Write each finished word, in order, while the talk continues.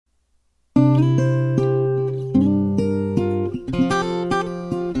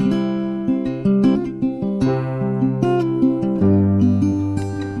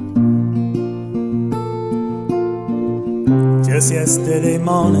yesterday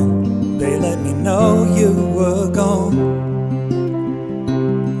morning, they let me know you were gone.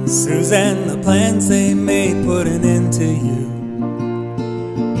 Susan, the plans they made put an end to you.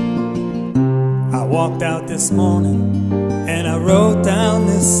 I walked out this morning and I wrote down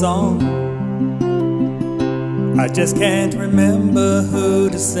this song. I just can't remember who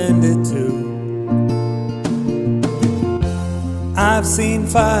to send it to. I've seen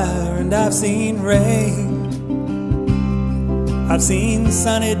fire and I've seen rain. I've seen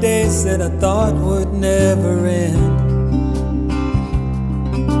sunny days that I thought would never end.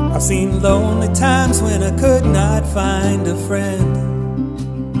 I've seen lonely times when I could not find a friend.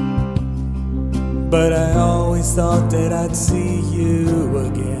 But I always thought that I'd see you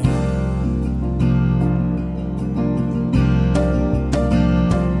again.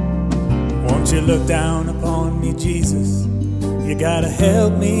 Won't you look down upon me, Jesus? You gotta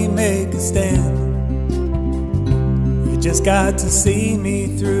help me make a stand. You just got to see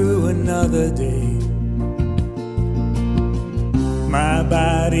me through another day. My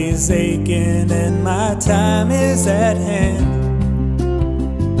body's aching and my time is at hand,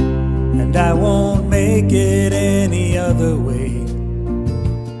 and I won't make it any other way.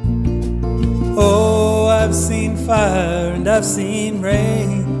 Oh, I've seen fire and I've seen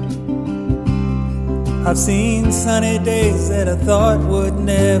rain. I've seen sunny days that I thought would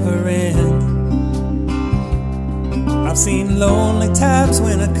never end. I've seen lonely times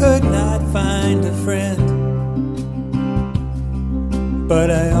when I could not find a friend. But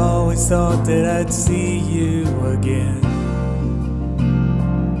I always thought that I'd see you again.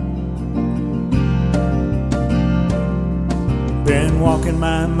 Been walking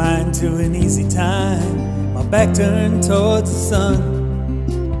my mind to an easy time, my back turned towards the sun.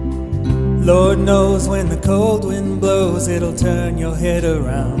 Lord knows when the cold wind blows, it'll turn your head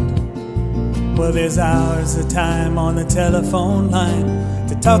around. Well, there's hours of time on the telephone line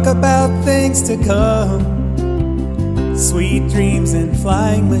to talk about things to come. Sweet dreams and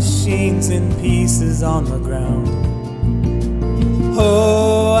flying machines in pieces on the ground.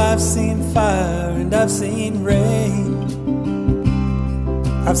 Oh, I've seen fire and I've seen rain.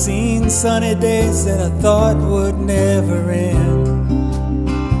 I've seen sunny days that I thought would never end.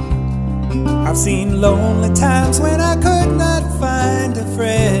 I've seen lonely times when I could not find a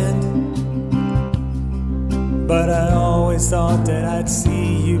friend. But I always thought that I'd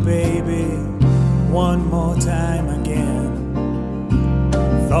see you, baby, one more time again.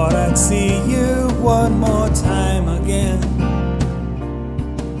 Thought I'd see you one more